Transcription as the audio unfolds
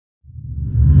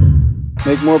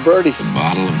make more birdies. A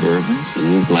bottle of bourbon, a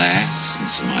little glass, and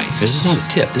some ice. This is not a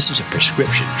tip. This is a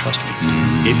prescription. Trust me.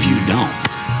 If you don't,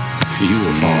 you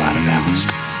will fall out of balance.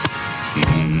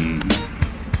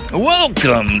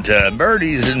 Welcome to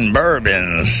Birdies and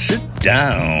Bourbon. Sit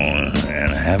down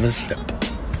and have a sip.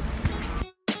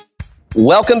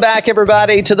 Welcome back,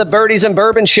 everybody, to the Birdies and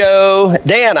Bourbon Show.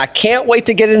 Dan, I can't wait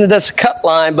to get into this cut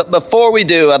line, but before we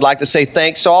do, I'd like to say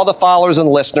thanks to all the followers and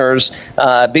listeners.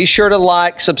 Be sure to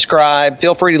like, subscribe.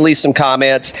 Feel free to leave some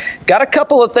comments. Got a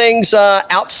couple of things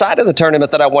outside of the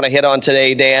tournament that I want to hit on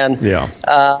today, Dan. Yeah.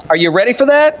 Are you ready for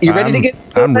that? You ready to get?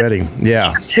 I'm ready.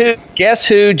 Yeah. Guess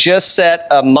who just set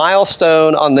a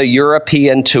milestone on the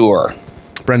European Tour?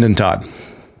 Brendan Todd.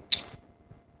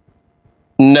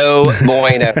 No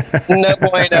bueno. No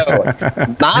bueno.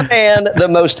 My man, the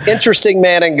most interesting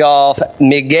man in golf,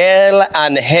 Miguel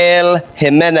Angel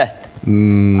Jimenez.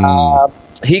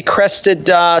 He crested,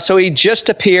 so he just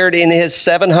appeared in his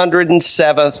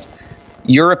 707th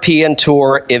European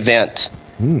Tour event.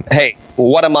 Hey,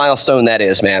 what a milestone that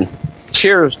is, man.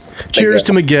 Cheers. Cheers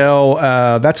to Miguel.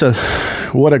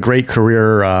 What a great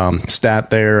career stat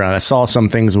there. I saw some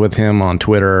things with him on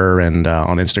Twitter and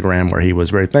on Instagram where he was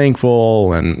very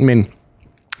thankful. And I mean,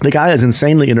 the guy is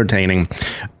insanely entertaining.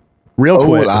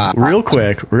 Real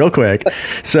quick.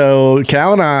 So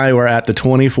Cal and I were at the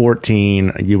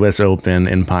 2014 U.S. Open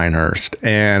in Pinehurst,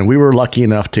 and we were lucky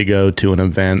enough to go to an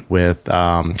event with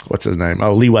what's his name?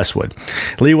 Oh, Lee Westwood.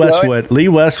 Lee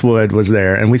Westwood was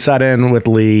there, and we sat in with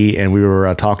Lee, and we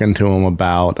were talking to him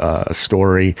about a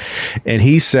story, and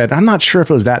he said, "I'm not sure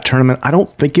if it was that tournament. I don't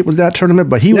think it was that tournament,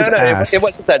 but he was asked. It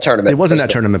wasn't that tournament. It wasn't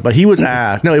that tournament, but he was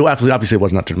asked. No, obviously it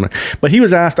wasn't that tournament, but he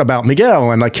was asked about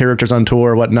Miguel and like characters on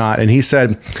tour or whatnot, and he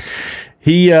said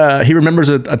he remembers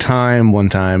one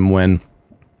time when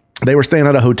they were staying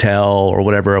at a hotel or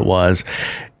whatever it was,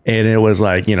 and it was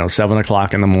like,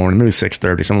 7:00 in the morning, maybe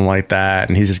 6:30, something like that.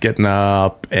 And he's just getting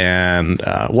up and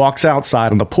walks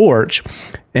outside on the porch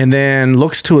and then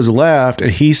looks to his left and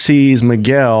he sees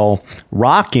Miguel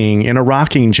rocking in a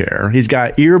rocking chair. He's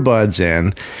got earbuds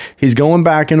in. He's going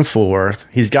back and forth.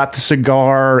 He's got the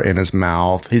cigar in his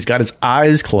mouth. He's got his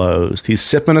eyes closed. He's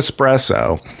sipping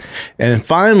espresso. And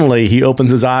finally he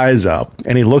opens his eyes up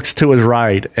and he looks to his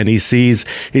right and he sees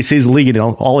Lee,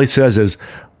 all he says is,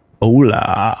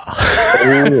 "Hola."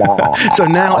 So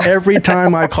now every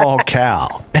time I call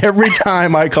Cal,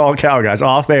 guys,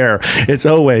 off air, it's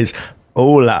always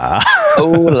 "Hola."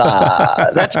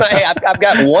 Hola. That's I've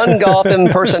got one golf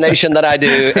impersonation that I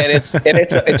do, and it's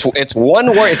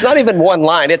one word. It's not even one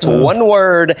line. It's one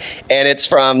word, and it's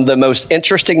from the most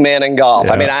interesting man in golf.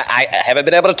 Yeah. I mean, I haven't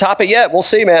been able to top it yet. We'll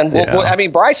see, man. Yeah.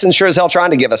 Bryson sure as hell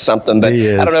trying to give us something, but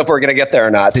I don't know if we're going to get there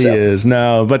or not. He is.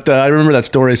 No, but I remember that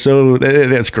story, so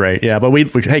it's great. Yeah, but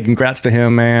hey, congrats to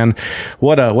him, man.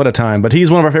 What a time. But he's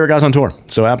one of our favorite guys on tour,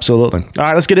 so absolutely. All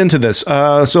right, let's get into this.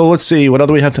 So let's see. What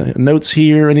other we have notes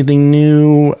here? Anything new?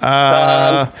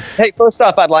 Hey, first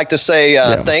off, I'd like to say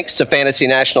thanks to Fantasy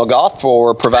National Golf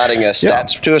for providing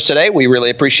stats to us today. We really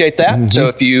appreciate that. Mm-hmm. So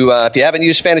if you haven't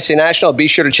used Fantasy National, be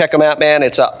sure to check them out, man.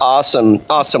 It's an awesome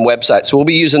website. So we'll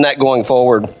be using that going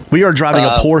forward. We are driving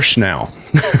a Porsche now.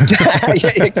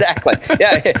 Yeah, exactly.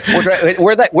 Yeah,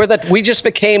 we just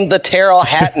became the Terrell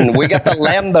Hatton. We got the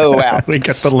Lambo out. We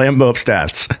got the Lambo of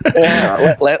stats.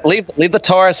 Yeah, leave the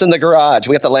Taurus in the garage.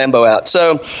 We got the Lambo out.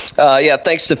 So,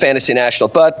 thanks to Fantasy National.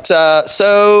 But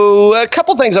so a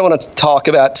couple things I want to talk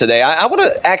about today. I want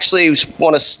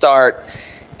to start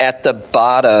at the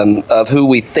bottom of who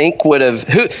we think would have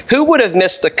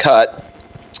missed the cut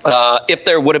if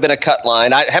there would have been a cut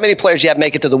line. How many players do you have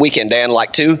make it to the weekend, Dan?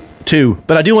 Like two?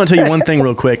 But I do want to tell you one thing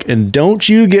real quick, and don't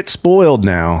you get spoiled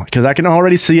now, because I can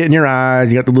already see it in your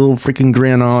eyes. You got the little freaking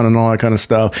grin on and all that kind of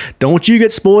stuff. Don't you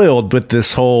get spoiled with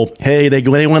this whole, hey,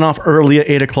 they went off early at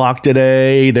 8:00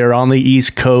 today. They're on the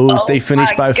East Coast. They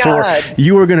finished by 4.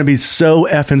 You are going to be so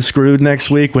effing screwed next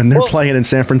week when they're playing in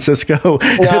San Francisco.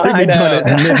 They're going to be done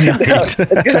at midnight.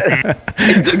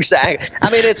 Exactly. I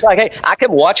mean, it's like, hey, I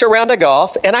can watch a round of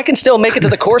golf, and I can still make it to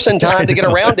the course in time to get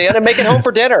around in and make it home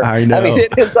for dinner. I know. I mean,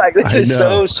 it's like, this is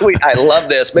so sweet. I love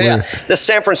this. But yeah, the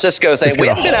San Francisco thing. We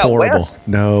haven't been out west.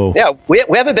 No. Yeah, we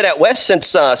haven't been out west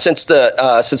since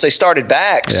they started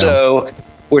back. Yeah. So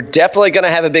we're definitely going to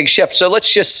have a big shift. So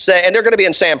let's just say, and they're going to be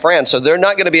in San Fran, so they're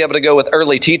not going to be able to go with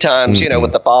early tee times,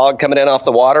 with the fog coming in off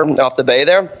the water, off the bay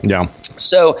there. Yeah.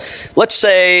 So let's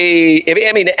say,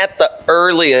 at the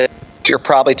earliest, you're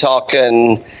probably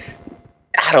talking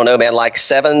I don't know, man, like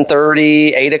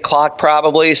 7:30, 8 o'clock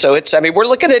probably. So we're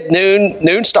looking at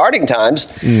noon starting times.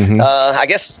 Mm-hmm. I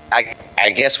guess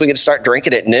we could start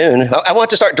drinking at noon. I want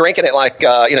to start drinking at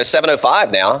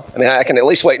 7:05 now. I mean, I can at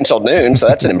least wait until noon, so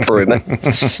that's an improvement.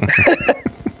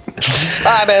 All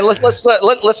right, man.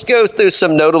 Let's go through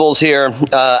some notables here.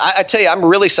 I tell you, I'm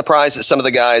really surprised at some of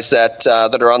the guys that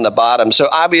are on the bottom. So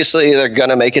obviously, they're going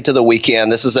to make it to the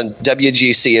weekend. This is a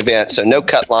WGC event, so no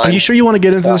cut line. Are you sure you want to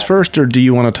get into this first, or do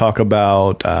you want to talk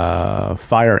about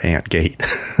Fire Ant Gate?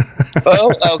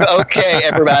 Okay,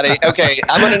 everybody. Okay,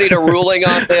 I'm going to need a ruling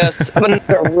on this. I'm going to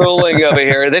need a ruling over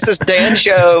here. This is Dan's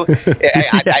show.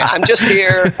 I'm just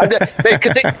here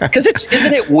because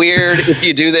isn't it weird if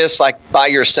you do this like by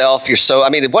yourself? You're so. I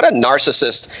mean, what a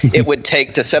narcissist it would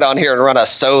take to sit on here and run a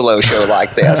solo show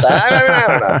like this. I don't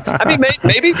know. I mean,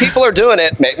 maybe people are doing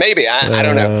it. Maybe I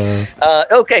don't know.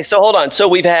 Okay, so hold on. So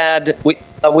we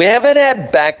haven't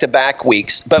had back-to-back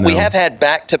weeks, but we have had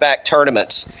back-to-back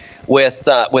tournaments with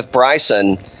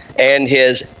Bryson and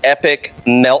his epic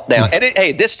meltdown. And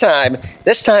this time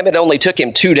it only took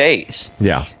him 2 days.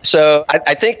 Yeah. So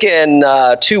I think in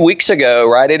 2 weeks ago,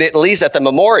 right? It at least at the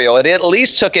Memorial, it at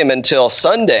least took him until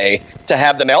Sunday to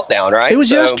have the meltdown, right? It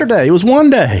was yesterday. It was one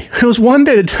day. It was one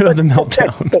day to do the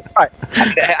meltdown. Right.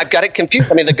 I've got it confused.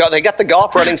 I mean, they got the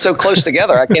golf running so close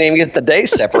together. I can't even get the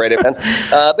days separated, man.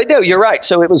 But no, you're right.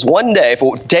 So it was one day,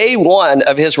 for day one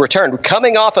of his return,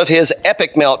 coming off of his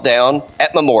epic meltdown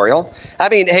at Memorial. I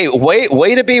mean, hey,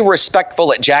 way to be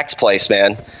respectful at Jack's place,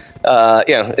 man.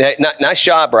 Nice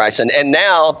job, Bryson. And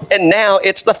now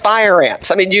it's the Fire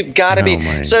Ants. I mean, you've got to be.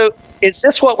 So is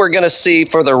this what we're going to see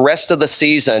for the rest of the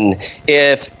season?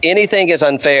 If anything is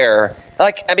unfair,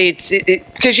 like, I mean,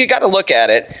 because you got to look at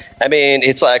it. I mean,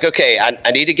 it's like, okay, I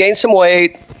need to gain some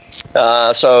weight.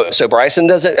 So Bryson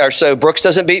doesn't, or so Brooks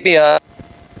doesn't beat me up.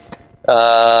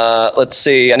 Let's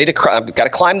see. I've got to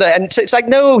climb the. And it's like,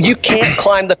 no, you can't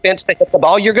climb the fence to hit the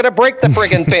ball. You're going to break the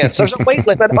friggin' fence. There's a weight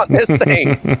limit on this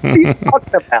thing. What are you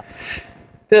talking about?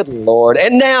 Good Lord.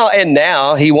 And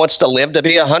now he wants to live to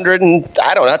be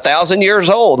 1,000 years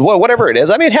old. Well, whatever it is.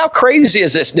 I mean, how crazy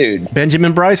is this dude?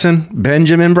 Benjamin Bryson. We're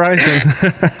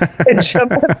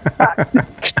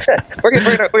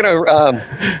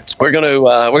gonna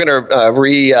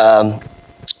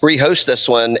rehost this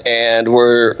one, and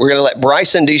we're going to let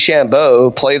Bryson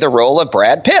DeChambeau play the role of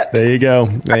Brad Pitt. There you go.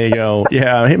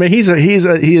 Yeah, I mean, he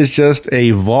is just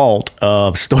a vault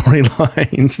of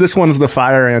storylines. This one's the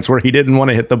Fire Ants, where he didn't want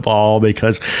to hit the ball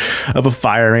because of a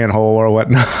fire ant hole or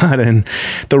whatnot, and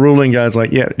the ruling guy's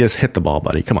like, "Yeah, just hit the ball,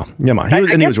 buddy. Come on." He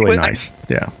was really nice.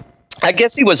 Yeah. I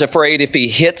guess he was afraid if he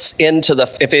hits into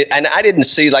and I didn't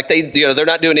see, like, they're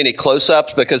not doing any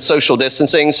close-ups because social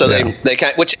distancing. So they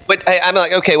kind of, I'm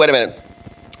like, okay, wait a minute.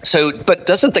 So, but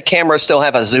doesn't the camera still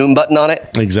have a zoom button on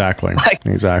it? Exactly.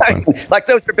 Like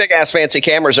those are big ass fancy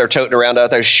cameras they're toting around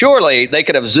out there. Surely they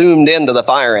could have zoomed into the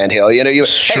Fire Ant Hill.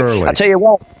 Surely. Hey, I'll tell you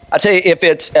what. If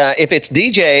it's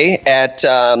DJ at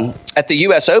the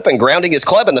U.S. Open grounding his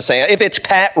club in the sand, if it's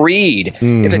Pat Reed,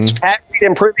 if it's Pat Reed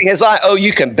improving his eye,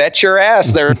 you can bet your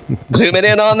ass they're zooming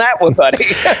in on that one, buddy.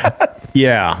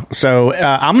 Yeah. So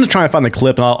I'm going to try and find the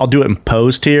clip, and I'll do it in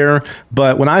post here.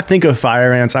 But when I think of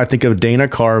Fire Ants, I think of Dana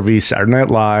Carvey, Saturday Night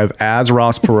Live, as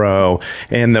Ross Perot,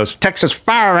 and those Texas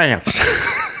Fire Ants.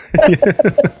 Hey,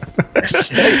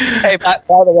 by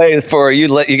the way, for you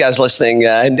guys listening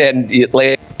and you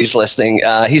ladies listening,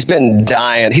 he's been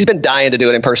dying to do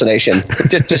an impersonation.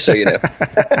 Just so you know.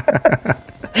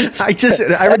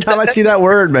 Every time I see that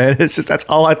word, man, it's just, that's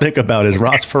all I think about is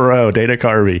Ross Perot, Dana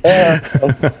Carvey.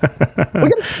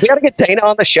 We got to get Dana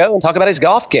on the show and talk about his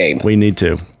golf game. We need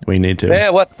to. Yeah,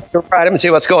 right. Let me see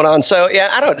what's going on. So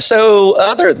yeah, So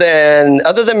other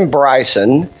than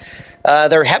Bryson.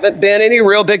 There haven't been any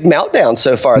real big meltdowns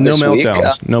so far this week.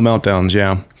 No meltdowns,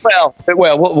 yeah. Well,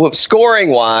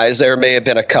 scoring-wise, there may have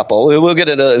been a couple. We'll get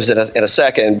into those in a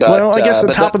second. But, I guess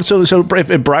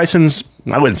if Bryson's,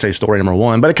 I wouldn't say story number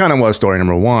one, but it kind of was story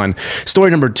number one. Story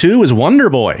number two is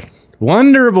Wonder Boy.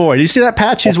 Do you see that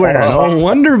patch he's wearing?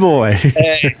 Wonder Boy.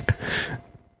 Hey.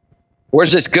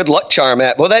 Where's this good luck charm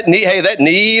at? Well, that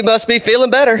knee must be feeling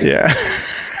better. Yeah.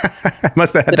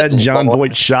 Must have had that John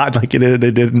Voight shot like they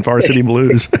did in Varsity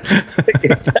Blues.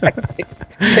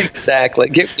 Exactly.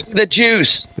 Give the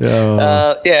juice.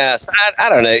 Yes. I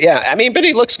don't know. Yeah. I mean, but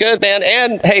he looks good, man.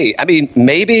 And hey, I mean,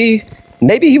 maybe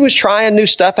he was trying new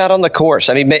stuff out on the course.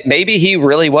 I mean, maybe he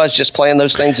really was just playing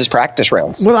those things as practice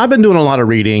rounds. Well, I've been doing a lot of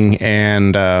reading,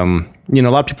 and a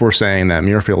lot of people were saying that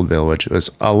Muirfield Village is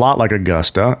a lot like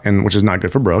Augusta, and which is not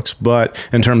good for Brooks, but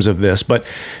in terms of this, but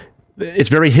it's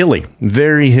very hilly,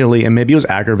 and maybe it was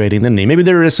aggravating the knee. Maybe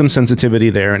there is some sensitivity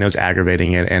there, and it was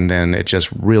aggravating it, and then it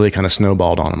just really kind of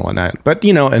snowballed on him one night. But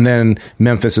and then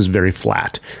Memphis is very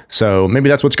flat, so maybe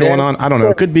that's what's going on. I don't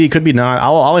know. Could be not.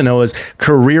 All I know is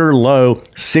career low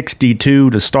 62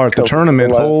 to start the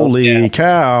tournament. Holy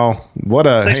cow! What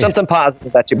a say something positive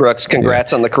about you, Brooks.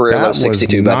 Congrats on the career low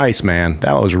 62. Nice, man.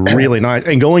 That was really nice.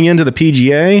 And going into the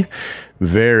PGA.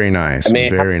 Very nice.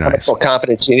 Very nice.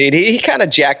 Confidence you need. He kind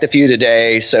of jacked a few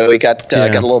today, so he got a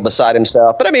little beside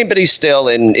himself. But he's still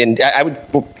in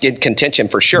contention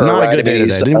for sure. Not a good day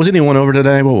today. Wasn't he one over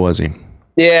today? What was he?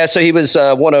 Yeah, so he was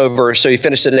one over. So he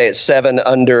finished the day at 7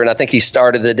 under, and I think he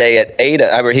started the day at 8.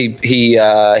 He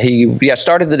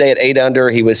started the day at 8 under.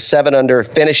 He was 7 under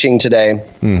finishing today.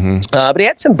 Mm-hmm. But he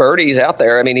had some birdies out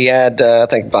there. He had I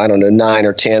think 9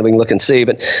 or 10. We can look and see.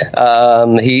 But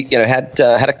he had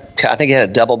I think he had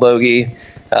a double bogey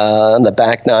on the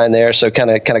back 9 there. So kind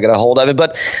of got a hold of it.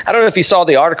 But I don't know if you saw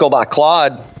the article by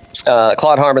Claude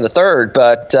Harmon III,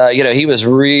 but he was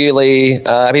really.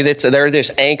 They're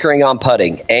just anchoring on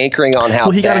putting, anchoring on how.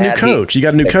 Well, he got a new coach. He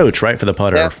got a new coach, right, for the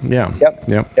putter. Yeah.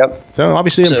 Yep. So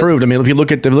obviously improved. If you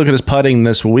look at his putting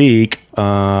this week.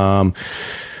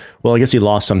 Well, I guess he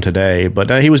lost some today,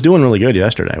 but he was doing really good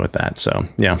yesterday with that. So,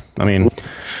 yeah,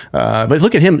 but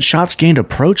look at him. Shots gained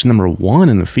approach number 1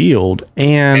 in the field.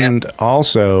 And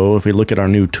also, if we look at our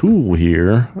new tool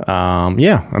here, so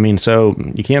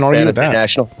you can't argue with that.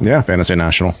 National. Yeah, Fantasy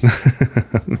National.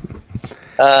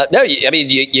 No,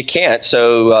 you can't.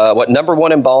 So number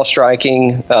 1 in ball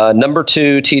striking, number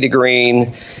 2 tee to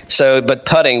green. So, but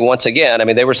putting once again.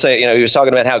 They were saying, he was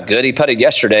talking about how good he putted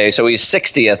yesterday. So he's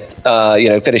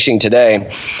 60th, finishing today.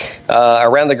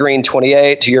 Around the green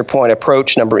 28. To your point,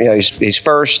 approach number. He's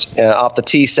first off the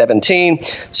tee 17.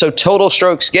 So total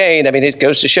strokes gained. It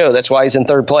goes to show that's why he's in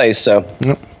 3rd place. So.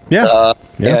 Yep. Yeah.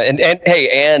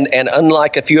 And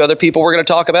unlike a few other people we're going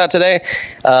to talk about today,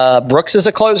 Brooks is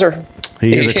a closer.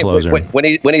 He is a closer.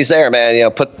 When he's there, man,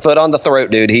 put foot on the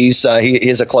throat, dude. He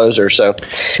is a closer. So,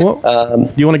 you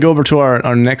want to go over to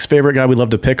our next favorite guy we love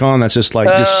to pick on? That's just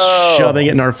shoving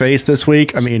it in our face this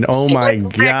week. Oh my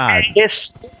God.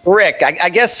 It's Rick. I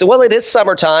guess. Well, it is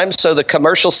summertime, so the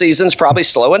commercial season's probably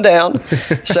slowing down.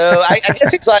 So I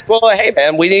guess he's like, well, hey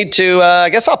man, we need to. I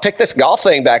guess I'll pick this golf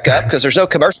thing back up because there's no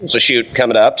commercials to shoot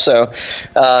coming up. So,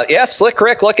 Slick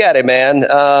Rick, look at him, man.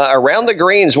 Around the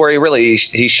greens where he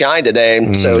shined today.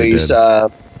 So he's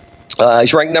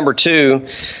ranked number 2.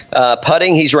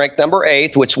 Putting, he's ranked number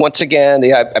 8, which once again,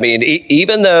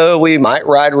 even though we might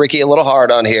ride Ricky a little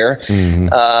hard on here,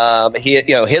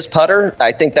 his putter,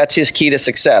 I think that's his key to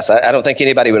success. I don't think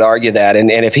anybody would argue that.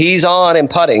 And if he's on in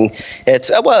putting, it's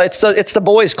the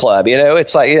boys club.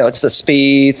 It's like it's the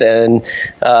Spieth and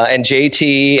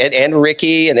JT and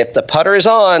Ricky. And if the putter is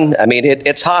on,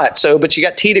 it's hot. So, but you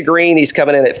got tee to green. He's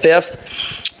coming in at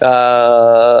 5th.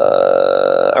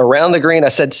 Around the green, I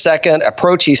said 2nd.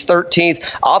 Approach, he's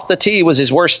 13th. Off the tee was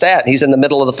his worst stat. He's in the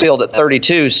middle of the field at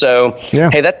 32. So,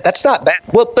 hey, that's not bad.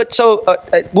 Well, but so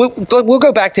we'll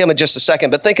go back to him in just a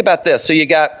second. But think about this. So you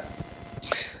got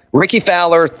Ricky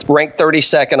Fowler ranked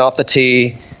 32nd off the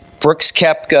tee. Brooks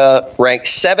Koepka ranked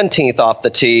 17th off the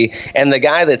tee, and the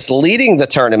guy that's leading the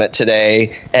tournament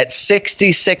today at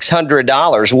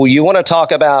 $6,600. Well, you want to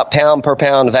talk about pound per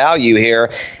pound value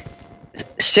here.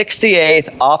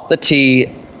 68th off the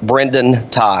tee, Brendan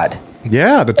Todd.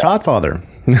 Yeah, the Todd father.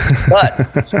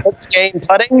 But strokes gained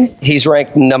putting, he's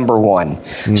ranked number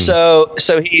 1. So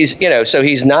he's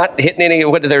not hitting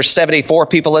any. There's 74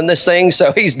 people in this thing,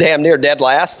 so he's damn near dead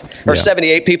last, or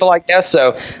 78 people, I guess.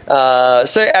 So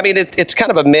it's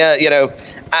kind of a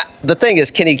the thing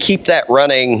is, can he keep that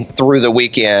running through the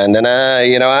weekend? And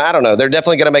I don't know. They're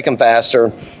definitely going to make him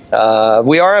faster.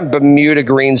 We are on Bermuda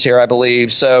greens here, I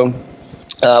believe. So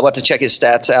we'll have to check his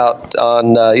stats out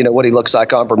on what he looks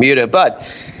like on Bermuda, but.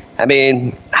 I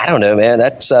don't know, man.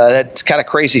 That's kind of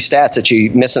crazy stats that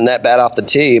you missing that bad off the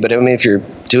tee. But if you're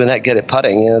doing that good at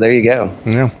putting, there you go.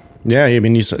 Yeah.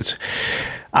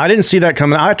 I didn't see that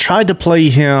coming. I tried to play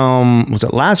him. Was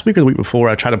it last week or the week before?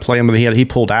 I tried to play him, but he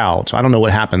pulled out. So I don't know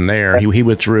what happened there. He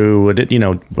withdrew,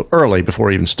 early before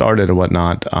he even started or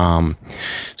whatnot.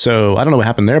 So I don't know what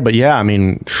happened there. But yeah,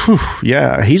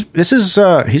 he's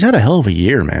had a hell of a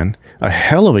year, man. A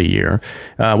hell of a year.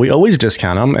 We always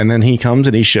discount him, and then he comes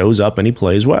and he shows up and he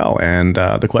plays well. And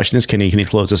the question is, can he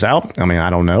close this out? I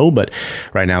don't know, but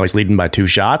right now he's leading by 2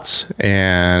 shots,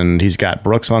 and he's got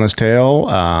Brooks on his tail.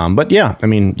 But yeah,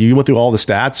 you went through all the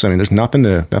stats. There's nothing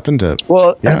to.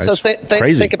 Well, yeah, so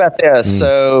think about this.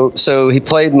 So he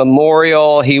played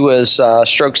Memorial. He was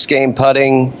strokes gained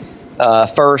putting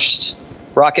first.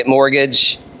 Rocket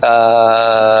Mortgage.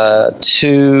 Well,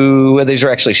 these are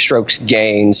actually strokes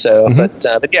gained. So,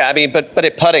 but yeah, I mean, but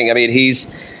at putting, I mean, he's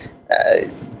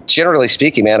generally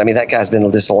speaking, man. I mean, that guy's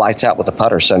been just lights out with the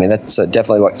putter. So, I mean, that's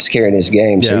definitely what's carrying his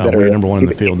game. So, yeah, he better number one in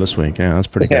the field this week. Yeah, that's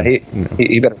pretty good.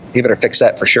 He better fix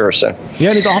that for sure. So, yeah,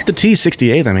 and he's off the tee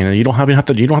 68th. I mean, you don't have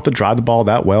to drive the ball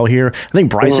that well here. I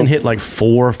think Bryson hit like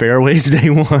 4 fairways day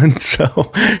one,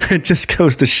 so it just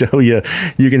goes to show you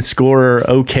can score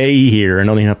okay here and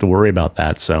don't even have to worry about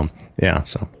that. So. Yeah.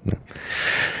 So,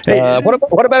 hey,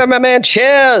 what about my man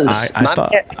Ches? I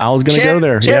thought I was going to go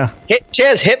there. Ches, yeah.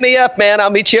 Ches, hit me up, man. I'll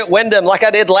meet you at Wyndham like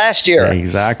I did last year.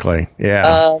 Exactly.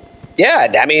 Yeah.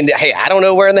 Yeah, I mean, hey, I don't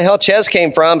know where in the hell Ches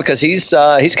came from because he's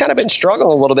kind of been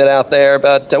struggling a little bit out there.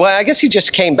 But well, I guess he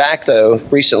just came back though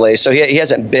recently, so he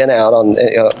hasn't been out on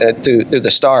through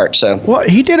the start. So well,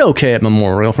 he did okay at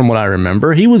Memorial from what I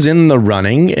remember. He was in the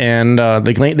running, and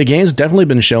the game's definitely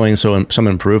been showing some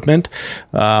improvement.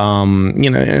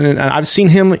 And I've seen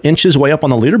him inch his way up on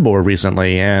the leaderboard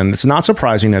recently, and it's not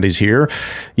surprising that he's here.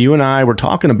 You and I were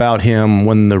talking about him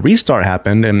when the restart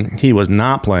happened, and he was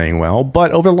not playing well.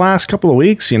 But over the last couple of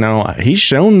weeks, he's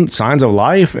shown signs of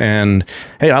life, and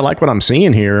hey, I like what I'm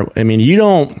seeing here. I mean, you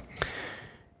don't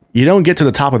get to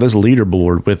the top of this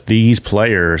leaderboard with these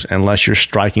players unless you're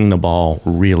striking the ball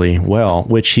really well,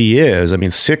 which he is. I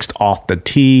mean, 6th off the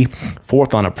tee,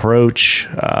 4th on approach,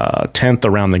 10th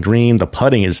around the green. The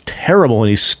putting is terrible, and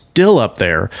he's still up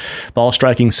there. Ball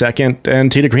striking 2nd,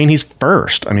 and tee to green, he's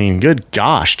 1st. I mean, good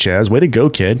gosh, Ches, way to go,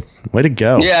 kid. Way to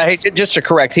go. Yeah, hey, just to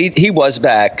correct, he was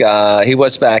back. He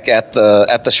was back at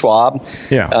the Schwab.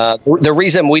 Yeah. The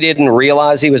reason we didn't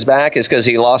realize he was back is because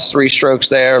he lost 3 strokes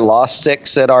there, lost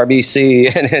 6 at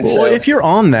RBC, and well, so if you're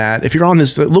on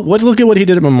this, look at what he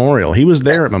did at Memorial. He was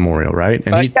there at Memorial, right?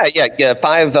 And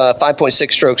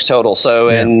 5.6 strokes total. So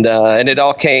and it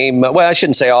all came. Well, I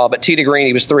shouldn't say all, but tee to green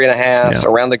he was 3.5. Yeah.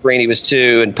 Around the green he was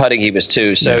 2, and putting he was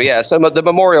 2. So so the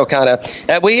Memorial kind of.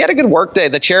 He had a good work day.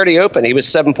 The Charity Open he was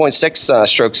 7.6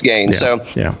 strokes gained. I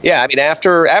mean,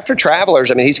 after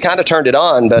Travelers, I mean, he's kind of turned it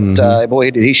on, but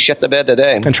boy, did he shit the bed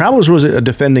today. And Travelers was a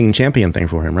defending champion thing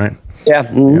for him, right? Yeah.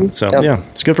 Mm-hmm. Yeah. So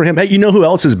it's good for him. Hey, you know who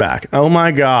else is back? Oh my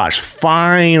gosh!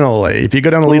 Finally, if you go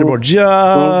down the leaderboard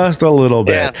just a little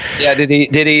bit. Yeah. Did he?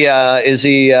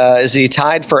 Is he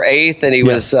tied for 8th? And he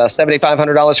was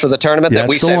 $7,500 for the tournament that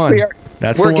we said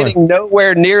we're getting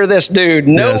nowhere near this dude.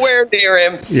 Nowhere near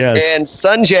him. Yes. And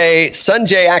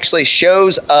Sanjay actually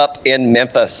shows up in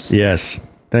Memphis. Yes.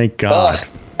 Thank God.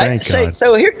 Thank God.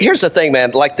 So here's the thing,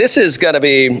 man. Like, this is going to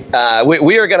be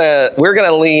we're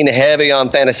gonna lean heavy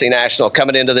on Fantasy National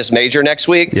coming into this major next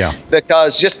week. Yeah.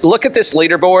 Because just look at this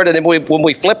leaderboard, and then when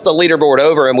we flip the leaderboard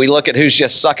over and we look at who's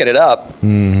just sucking it up.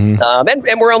 Mm-hmm.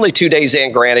 And we're only 2 days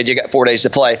in. Granted, you got 4 days to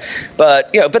play,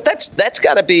 but that's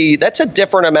got to be a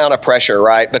different amount of pressure,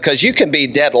 right? Because you can be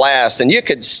dead last, and you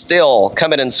could still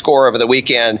come in and score over the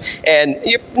weekend, and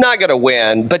you're not going to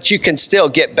win, but you can still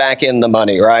get back in the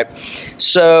money, right?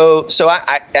 So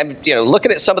I'm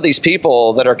looking at some of these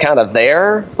people that are kind of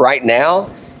there right now,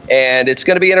 and it's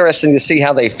going to be interesting to see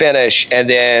how they finish, and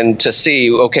then to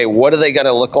see, okay, what are they going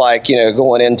to look like,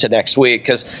 going into next week?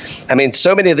 Because I mean,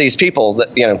 so many of these people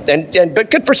that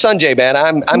but good for Sanjay,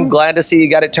 man. I'm glad to see he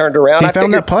got it turned around. He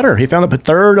found that putter. He found the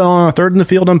third in the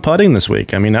field on putting this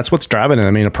week. I mean, that's what's driving it.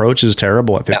 I mean, approach is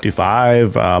terrible at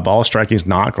 55. Ball striking is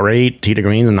not great. Tee to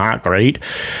green is not great.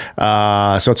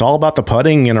 So it's all about the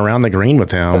putting and around the green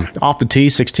with him. Off the tee,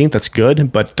 16th, that's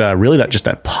good, but really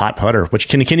that hot putter. Which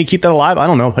can he keep that alive? I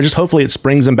don't know. Just hopefully it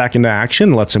springs him back into action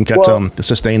and lets him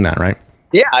sustain that, right?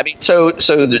 Yeah, I mean, so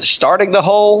starting the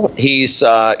hole, he's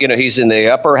he's in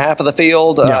the upper half of the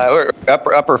field, or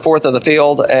upper fourth of the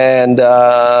field, and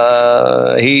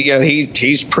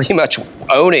he's pretty much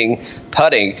owning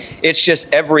putting. It's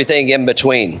just everything in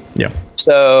between. Yeah.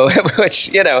 So, which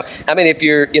I mean, if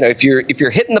you're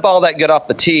hitting the ball that good off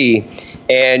the tee,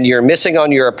 and you're missing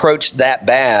on your approach that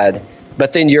bad,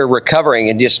 but then you're recovering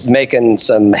and just making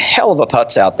some hell of a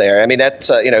putts out there. I mean, that's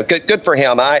good for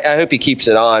him. I hope he keeps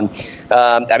it on.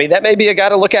 I mean, that may be a guy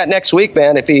to look at next week,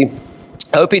 man. I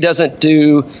hope he doesn't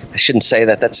do. I shouldn't say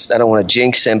that. I don't want to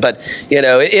jinx him, but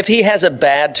if he has a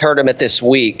bad tournament this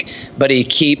week, but he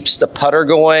keeps the putter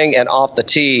going and off the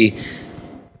tee.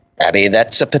 I mean,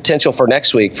 that's a potential for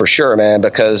next week for sure, man,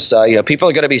 because, people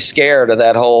are going to be scared of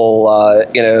that whole,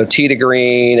 tee to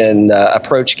green and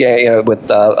approach game, with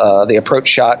the approach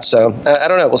shot. So I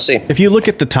don't know. We'll see. If you look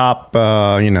at the top,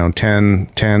 10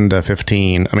 to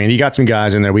 15, I mean, you got some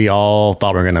guys in there we all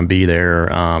thought were going to be there.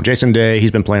 Jason Day,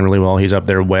 he's been playing really well. He's up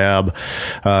there. Webb,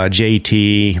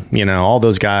 JT, all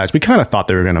those guys. We kind of thought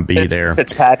they were going to be there.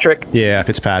 Fitzpatrick. Yeah,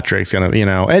 Fitzpatrick's going to,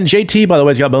 and JT, by the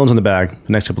way, has got bones in the bag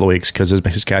the next couple of weeks because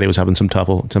his caddy was having some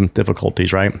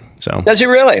difficulties, right? So does he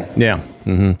really? Yeah.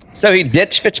 Mm-hmm. So he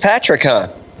ditched Fitzpatrick, huh?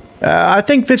 I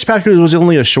think Fitzpatrick was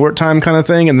only a short time kind of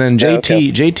thing, and then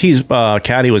JT's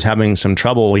caddy was having some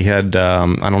trouble. He had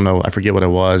I don't know, I forget what it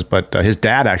was, but his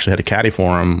dad actually had a caddy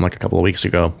for him like a couple of weeks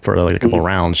ago for like a couple of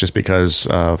rounds, just because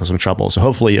of some trouble. So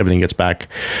hopefully everything gets back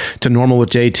to normal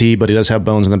with JT, but he does have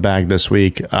bones in the bag this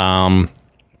week.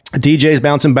 DJ's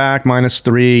bouncing back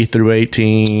 -3 through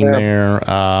 18 there.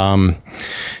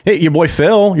 Hey, your boy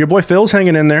Phil's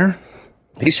hanging in there.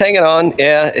 He's hanging on.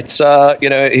 Yeah, it's I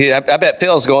bet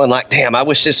Phil's going like, damn, I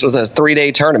wish this was a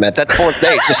 3-day tournament. That fourth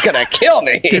day is just gonna kill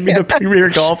me. Give me the Premier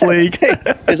Golf League.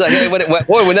 He's like, hey,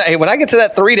 when I get to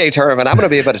that 3-day tournament, I'm gonna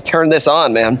be able to turn this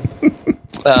on, man.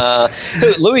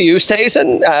 Louis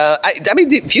Oosthuizen. I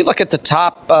mean, if you look at the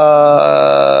top,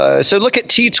 so look at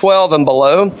T12 and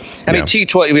below. I mean,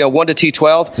 T12, 1 to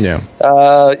T12. Yeah.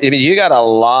 I mean, you got a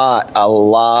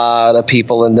lot of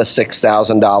people in the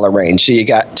 $6,000 range. So you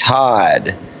got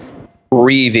Todd,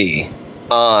 Reevy,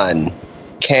 On,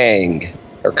 Kang.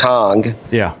 Or Kong.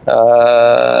 Yeah.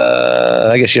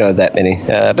 I guess you know that many.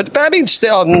 But I mean,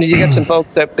 still, you get some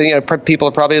folks that people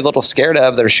are probably a little scared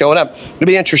of that are showing up. It'll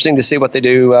be interesting to see what they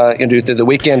do through the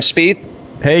weekend. Spieth.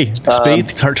 Hey,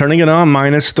 Spieth turning it on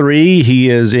 -3. He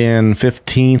is in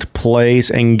 15th place.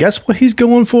 And guess what he's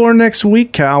going for next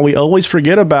week, Cal? We always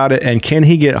forget about it. And can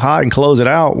he get hot and close it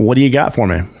out? What do you got for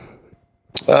me?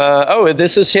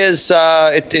 This is his.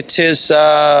 It's his.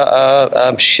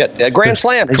 Grand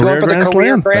Slam. He's going for the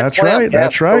career Grand Slam.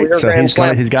 That's right. So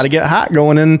he's got to get hot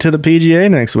going into the PGA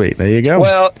next week. There you go.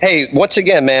 Well, hey, once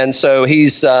again, man. So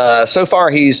he's so far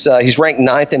he's ranked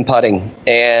 9th in putting,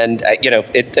 and I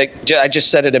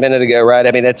just said it a minute ago, right?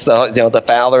 I mean, it's the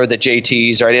Fowler, the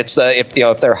JTs, right? It's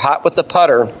if they're hot with the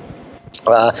putter.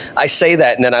 I say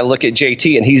that, and then I look at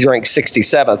JT, and he's ranked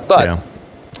 67th, but. Yeah.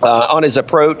 On his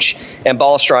approach and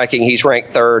ball striking, he's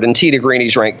ranked 3rd, and tee to green,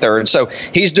 he's ranked 3rd. So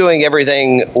he's doing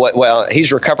everything. Well,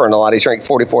 he's recovering a lot. He's ranked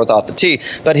 44th off the tee,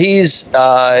 but he's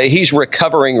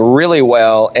recovering really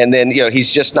well. And then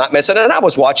he's just not missing. And I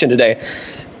was watching today.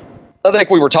 I think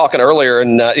we were talking earlier,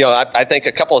 and I think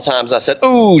a couple of times I said,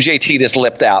 "Ooh, JT just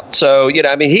lipped out." So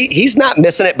I mean, he's not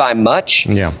missing it by much.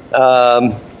 Yeah.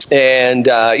 And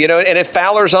and if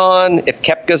Fowler's on, if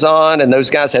Koepka's on, and those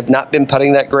guys have not been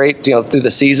putting that great, through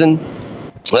the season,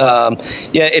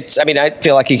 it's. I mean, I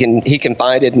feel like he can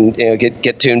find it and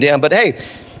get tuned in. But hey,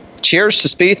 cheers to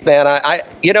Spieth, man.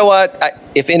 You know what?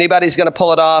 If anybody's going to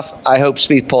pull it off, I hope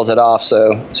Spieth pulls it off.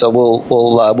 So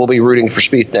we'll be rooting for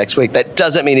Spieth next week. That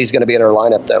doesn't mean he's going to be in our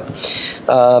lineup though.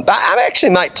 But I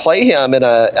actually might play him in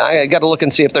a. I got to look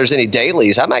and see if there's any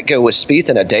dailies. I might go with Spieth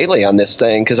in a daily on this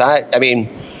thing because I mean.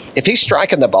 If he's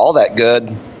striking the ball that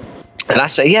good, and I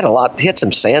say he had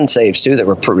some sand saves too that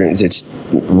were it's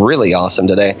really awesome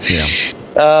today. Yeah.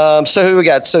 So who we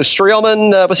got? So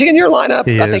Streelman, was he in your lineup?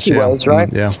 I think he was,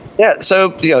 right? Yeah. Yeah.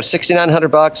 So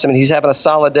 $6,900. I mean, he's having a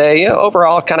solid day.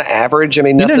 Overall, kind of average. I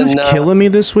mean, nothing. Who's killing me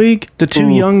this week? The two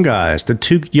young guys, the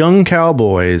two young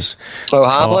Cowboys. Oh,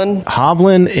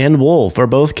 Hovland and Wolf are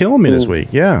both killing me this week.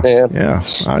 Yeah.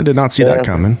 I did not see that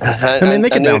coming. I mean, they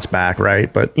can bounce back, right?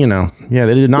 But they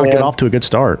did not get off to a good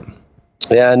start.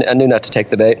 Yeah, I knew not to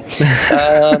take the bait.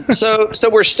 So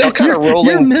we're still kind of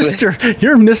rolling.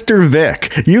 You're Mr.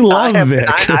 Vic. You love Vic.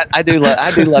 I do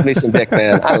love me some Vic,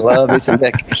 man. I love me some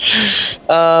Vic. You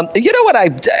know what? I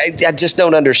just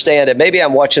don't understand it. Maybe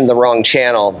I'm watching the wrong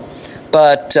channel.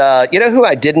 But you know who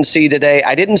I didn't see today?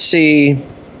 I don't think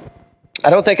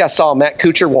I saw Matt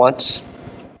Kuchar once.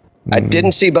 I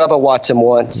didn't see Bubba Watson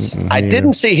once. I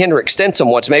didn't see Henrik Stenson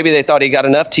once. Maybe they thought he got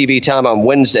enough TV time on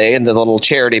Wednesday in the little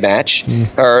charity match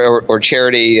or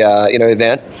charity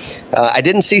event. I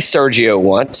didn't see Sergio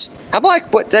once. I'm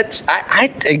like, what? That's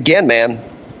again, man.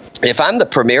 If I'm the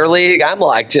Premier League, I'm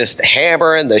like just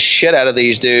hammering the shit out of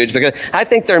these dudes because I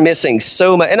think they're missing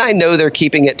so much. And I know they're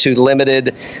keeping it to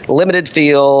limited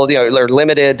field, or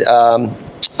limited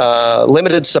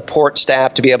limited support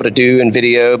staff to be able to do in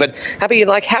video. But I mean,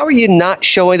 like, how are you not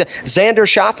showing Xander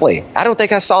Schauffele? I don't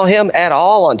think I saw him at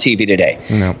all on TV today.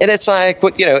 No. And it's like,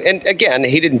 and again,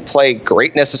 he didn't play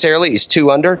great necessarily. He's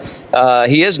 2 under.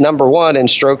 He is number 1 in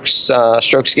strokes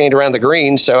gained around the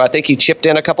green. So I think he chipped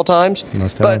in a couple times.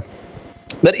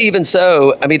 But even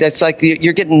so, I mean, it's like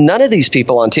you're getting none of these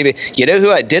people on TV. You know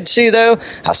who I did see, though?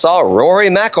 I saw Rory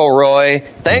McIlroy.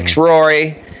 Thanks,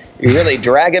 Rory. You're really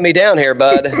dragging me down here,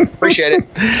 bud. Appreciate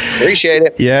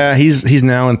it. Yeah, he's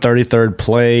now in 33rd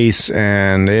place,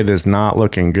 and it is not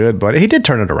looking good. But he did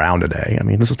turn it around today. I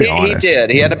mean, let's be honest. He did.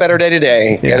 He had a better day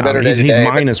today. He's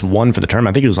 -1 for the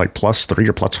tournament. I think he was like +3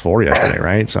 or +4 yesterday,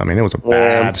 right? So I mean, it was a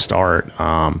bad start.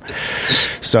 But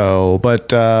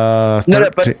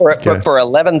for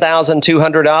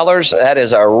 $11,200, that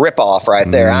is a ripoff right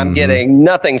there. I'm getting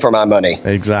nothing for my money.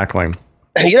 Exactly.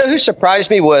 You know who surprised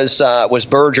me was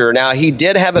Berger. Now, he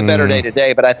did have a better day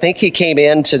today, but I think he came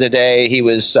into today. He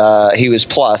was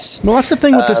plus. Well, that's the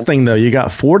thing with this thing, though. You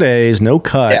got 4 days, no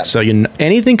cuts, so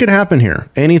anything could happen here.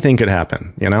 Anything could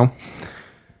happen.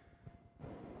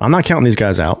 I'm not counting these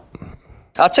guys out.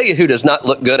 I'll tell you who does not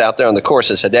look good out there on the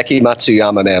course is Hideki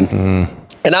Matsuyama, man.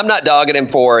 And I'm not dogging him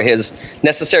for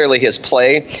necessarily his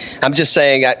play. I'm just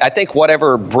saying I think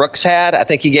whatever Brooks had, I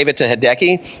think he gave it to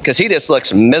Hideki because he just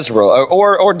looks miserable.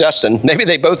 Or Dustin. Maybe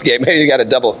they both gave. Maybe he got a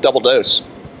double dose.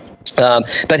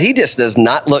 But he just does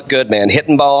not look good, man.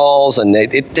 Hitting balls, and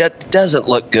it doesn't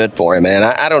look good for him, man.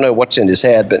 I don't know what's in his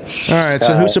head. But all right,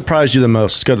 so who surprised you the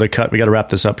most? Let's go to the cut. We got to wrap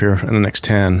this up here in the next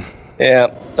 10. Yeah.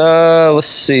 Let's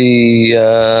see. So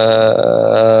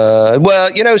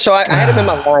I had him in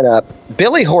my lineup.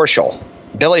 Billy Horschel.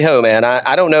 Billy Ho, man.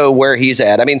 I don't know where he's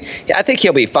at. I mean, I think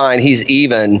he'll be fine. He's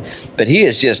even, but he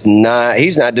is just not.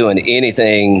 He's not doing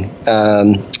anything.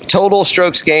 Total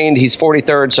strokes gained, he's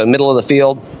 43rd, so middle of the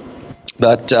field.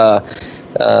 But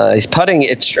he's putting.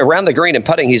 It's around the green and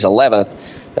putting. He's 11th.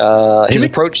 His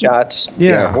approach shots.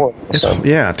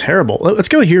 Yeah, terrible. Let's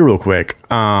go here real quick.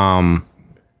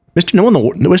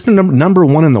 Mr. Number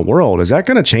 1 in the world. Is that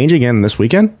going to change again this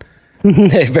weekend?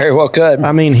 It very well could.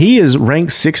 I mean, he is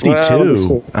ranked 62.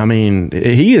 Well, I mean,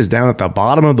 he is down at the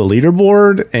bottom of the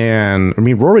leaderboard. And I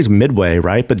mean, Rory's midway,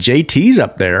 right? But JT's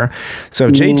up there. So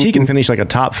if JT can finish like a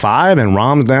top 5 and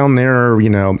Rahm's down there,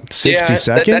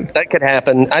 62nd. That could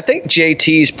happen. I think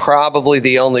JT's probably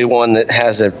the only one that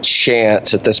has a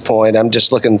chance at this point. I'm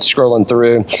just scrolling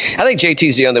through. I think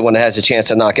JT's the only one that has a chance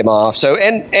to knock him off. So,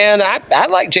 and I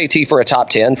like JT for a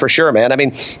top 10 for sure, man. I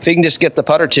mean, if he can just get the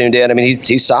putter tuned in, I mean,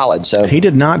 he's solid. So he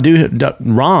did not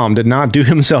Rahm did not do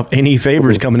himself any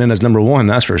favors coming in as number 1.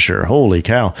 That's for sure. Holy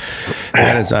cow!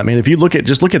 That is, I mean, if you look at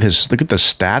the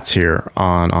stats here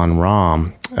on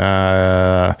Rahm.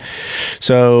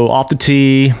 So off the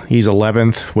tee, he's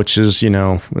 11th, which is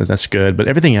that's good. But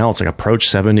everything else, like approach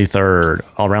 73rd,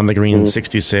 all around the green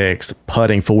 66th,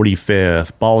 putting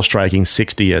 45th, ball striking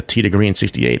 60th, tee to green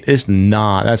 68th. It's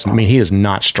not. He is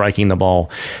not striking the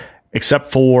ball except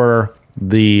for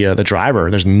the driver.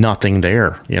 There's nothing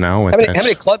there, How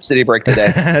many clubs did he break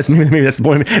today? maybe that's the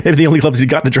point. Maybe the only clubs he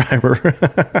got the driver.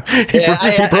 he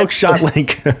broke shot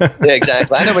link. Yeah,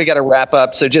 exactly. I know we got to wrap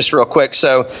up. So just real quick.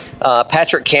 So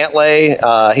Patrick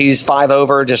Cantlay, he's 5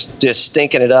 over, just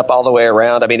stinking it up all the way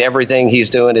around. I mean, everything he's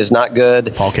doing is not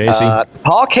good. Paul Casey,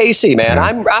 man,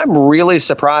 yeah. I'm really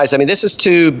surprised. I mean, this is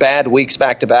 2 bad weeks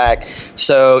back to back.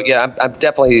 So yeah, I'm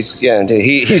definitely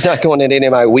he's not going into any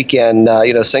of my weekend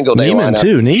single day. Neiman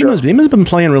too. Neiman's been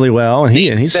playing really well, and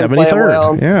he's 73rd.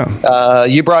 Well. Yeah.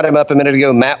 You brought him up a minute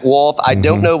ago, Matt Wolff. I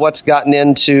don't know what's gotten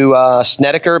into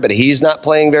Snedeker, but he's not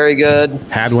playing very good.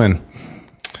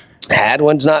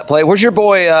 Hadwin's not playing. Where's your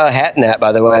boy Hatton at,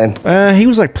 by the way? He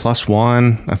was like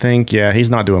 +1, I think. Yeah, he's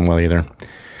not doing well either.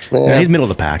 Yeah, he's middle of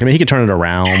the pack. I mean, he could turn it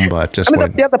around, but just the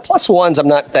 +1s I'm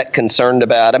not that concerned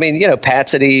about. I mean,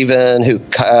 Pat's at even,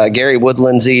 Gary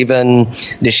Woodland's even,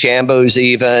 DeChambeau's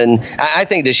even. I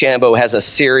think DeChambeau has a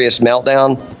serious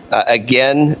meltdown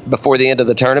again before the end of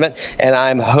the tournament, and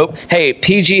hey,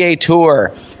 PGA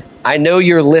Tour, I know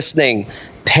you're listening.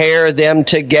 Pair them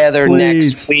together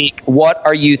next week. What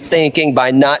are you thinking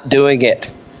by not doing it?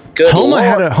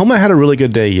 Homa had a really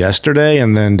good day yesterday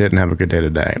and then didn't have a good day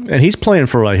today. And he's playing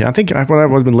for, I think what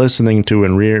I've been listening to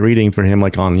and reading for him,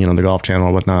 like on the Golf Channel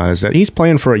and whatnot, is that he's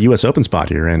playing for a U.S. Open spot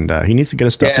here, and he needs to get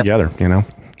his stuff together,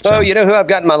 So you know who I've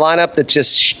got in my lineup that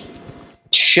just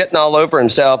shitting all over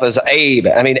himself is Abe.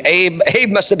 I mean, Abe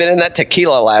must have been in that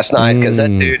tequila last night, because that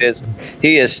dude is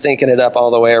stinking it up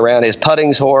all the way around. His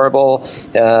putting's horrible.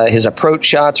 His approach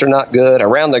shots are not good.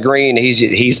 Around the green,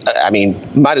 he's I mean,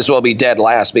 might as well be dead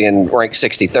last, being ranked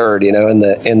 63rd,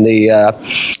 in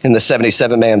the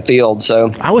 77-man field.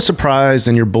 So I was surprised,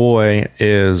 and your boy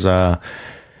is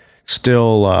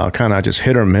still kind of just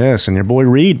hit or miss. And your boy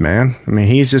Reed, man, I mean,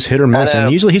 he's just hit or miss,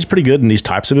 and usually he's pretty good in these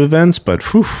types of events, but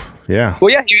whew. Yeah.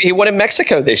 Well, yeah, he won in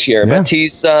Mexico this year, but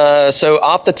he's so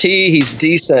off the tee, he's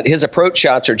decent. His approach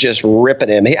shots are just ripping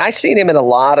him. I seen him in a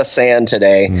lot of sand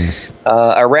today.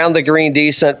 Around the green,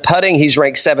 decent. Putting, he's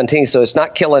ranked 17th, so it's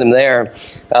not killing him there.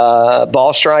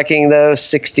 Ball striking, though,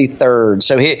 63rd.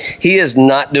 So he is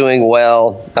not doing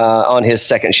well on his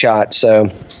second shot.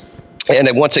 So. And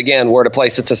then once again, we're at a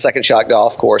place it's a second shot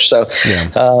golf course. So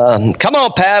come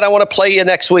on, Pat. I want to play you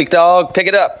next week, dog. Pick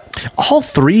it up. All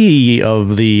three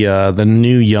of the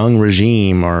new young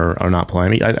regime are not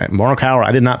playing. Morikawa,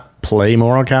 I did not play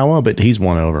Morikawa, but he's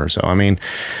won over. So, I mean,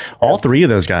 all three of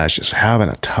those guys just having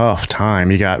a tough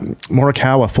time. You got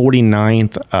Morikawa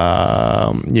 49th.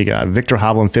 You got Victor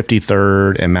Hovland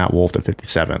 53rd and Matt Wolff at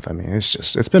 57th. I mean,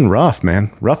 it's been rough,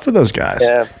 man. Rough for those guys.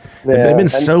 Yeah. They've been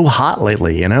so hot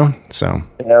lately, So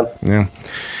yeah.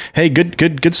 Hey,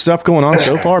 good stuff going on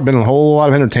so far. Been a whole lot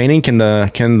of entertaining. Can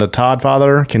the Todd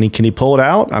father can he pull it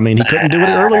out? I mean, he couldn't do it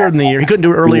earlier in the year. He couldn't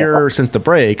do it earlier since the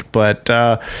break, but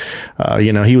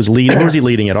he was leading. Where was he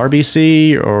leading at?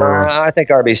 RBC or? I think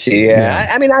RBC. Yeah.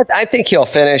 I mean, I think he'll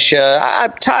finish. I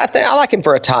like him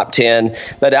for a top 10,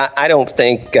 but I don't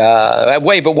think. But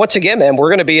once again, man, we're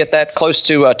going to be at that close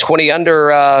to 20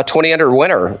 under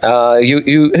winner.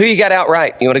 Who you got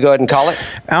outright? You want to go ahead and call it?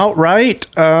 Outright?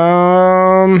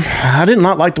 I did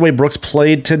not like the way Brooks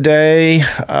played today.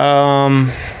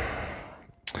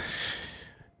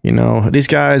 These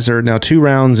guys are now 2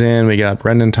 rounds in. We got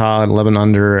Brendan Todd, 11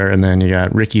 under, and then you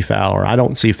got Ricky Fowler. I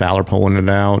don't see Fowler pulling it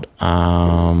out.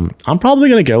 I'm probably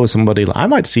going to go with somebody. I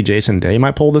might see Jason Day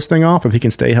might pull this thing off if he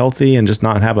can stay healthy and just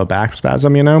not have a back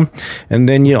spasm, And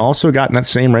then you also got in that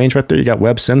same range right there, you got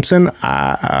Webb Simpson,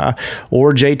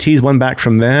 or JT's one back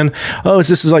from then. Oh,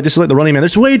 this is like the running man.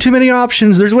 There's way too many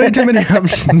options.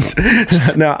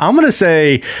 Now, I'm going to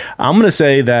say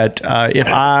that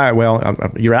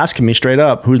you're asking me straight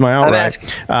up, who's my outright?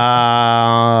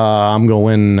 I'm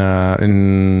going in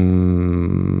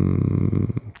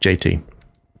JT.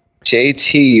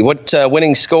 JT. What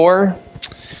winning score?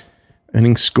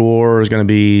 Winning score is going to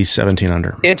be 17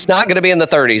 under. It's not going to be in the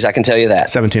 30s, I can tell you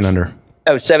that. 17 under.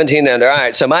 Oh, 17 under. All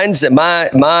right. So mine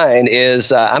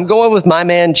is I'm going with my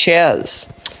man Ches.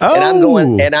 Oh. And I'm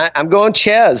going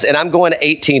Ches, and I'm going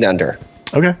 18 under.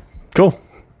 Okay. Cool.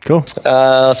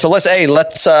 So let's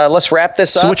wrap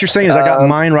this up. So what you're saying is I got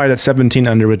mine right at 17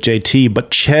 under with JT, but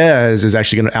Ches is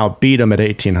actually going to outbeat him at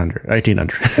 18 under.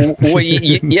 Well,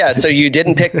 yeah. So you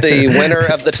didn't pick the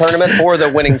winner of the tournament or the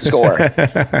winning score.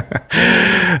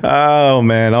 Oh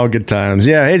man, all good times.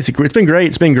 Yeah, it's been great.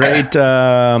 It's been great.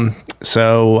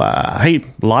 So a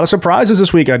lot of surprises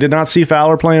this week. I did not see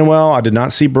Fowler playing well. I did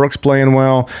not see Brooks playing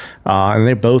well. And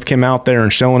they both came out there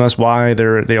and showing us why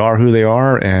they are who they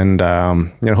are. And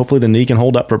hopefully the knee can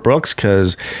hold up for Brooks,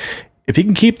 because if he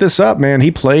can keep this up, man,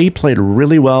 he played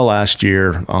really well last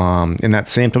year in that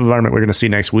same type of environment we're going to see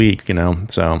next week.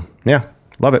 So yeah.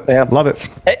 Love it. Yeah. Love it.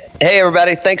 Hey,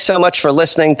 everybody. Thanks so much for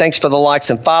listening. Thanks for the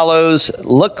likes and follows.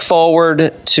 Look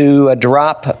forward to a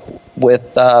drop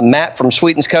with Matt from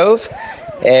Sweetens Cove.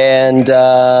 And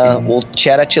we'll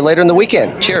chat at you later in the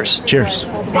weekend. Cheers. Cheers.